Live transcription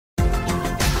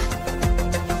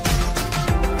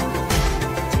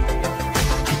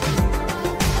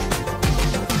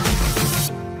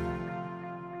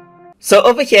So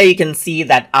over here, you can see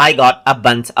that I got a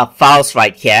bunch of files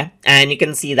right here, and you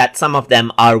can see that some of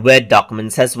them are Word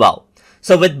documents as well.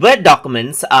 So with Word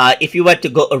documents, if you were to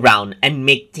go around and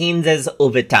make changes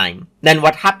over time, then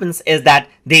what happens is that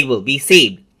they will be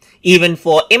saved. Even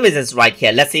for images right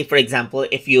here, let's say for example,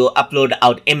 if you upload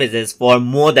out images for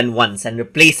more than once and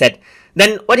replace it,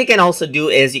 then what you can also do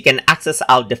is you can access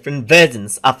out different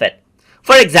versions of it.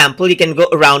 For example, you can go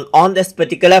around on this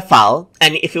particular file,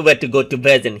 and if you were to go to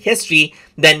version history,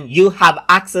 then you have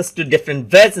access to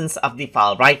different versions of the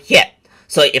file right here.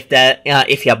 So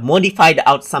if you have modified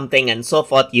out something and so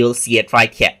forth, you'll see it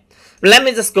right here. Let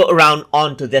me just go around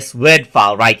onto this Word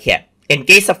file right here. In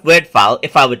case of Word file,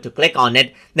 if I were to click on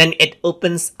it, then it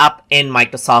opens up in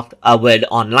Microsoft Word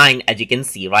Online, as you can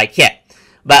see right here.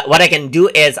 But what I can do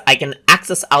is I can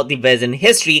access out the version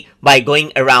history by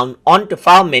going around onto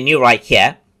File menu right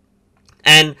here,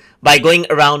 and by going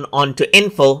around onto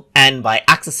Info and by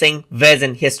accessing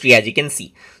version history, as you can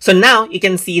see. So now you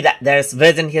can see that there's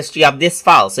version history of this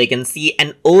file. So you can see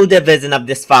an older version of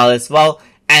this file as well,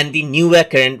 and the newer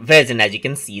current version, as you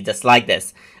can see, just like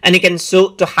this. And you can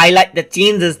show to highlight the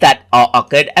changes that are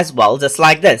occurred as well, just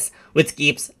like this, which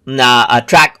keeps a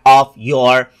track of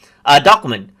your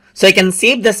document. So you can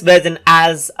save this version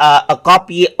as a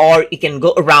copy, or you can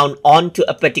go around onto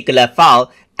a particular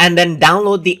file and then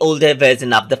download the older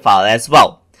version of the file as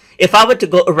well. If I were to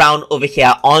go around over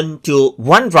here onto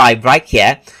OneDrive right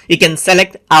here, you can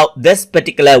select out this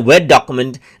particular Word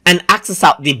document and access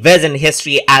out the version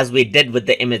history as we did with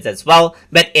the image as well,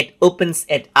 but it opens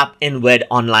it up in Word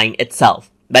Online itself.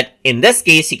 But in this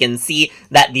case, you can see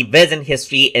that the version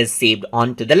history is saved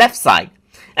onto the left side.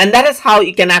 And that is how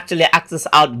you can actually access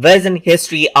out version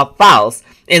history of files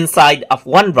inside of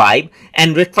OneDrive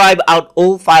and retrieve out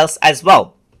old files as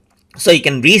well. So you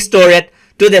can restore it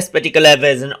to this particular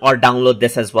version or download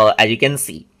this as well, as you can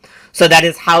see. So that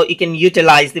is how you can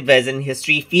utilize the version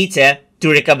history feature to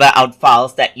recover out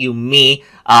files that you may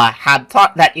have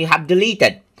thought that you have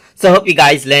deleted. So I hope you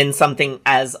guys learned something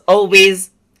as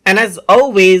always. And as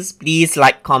always, please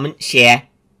like, comment, share,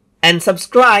 and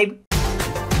subscribe.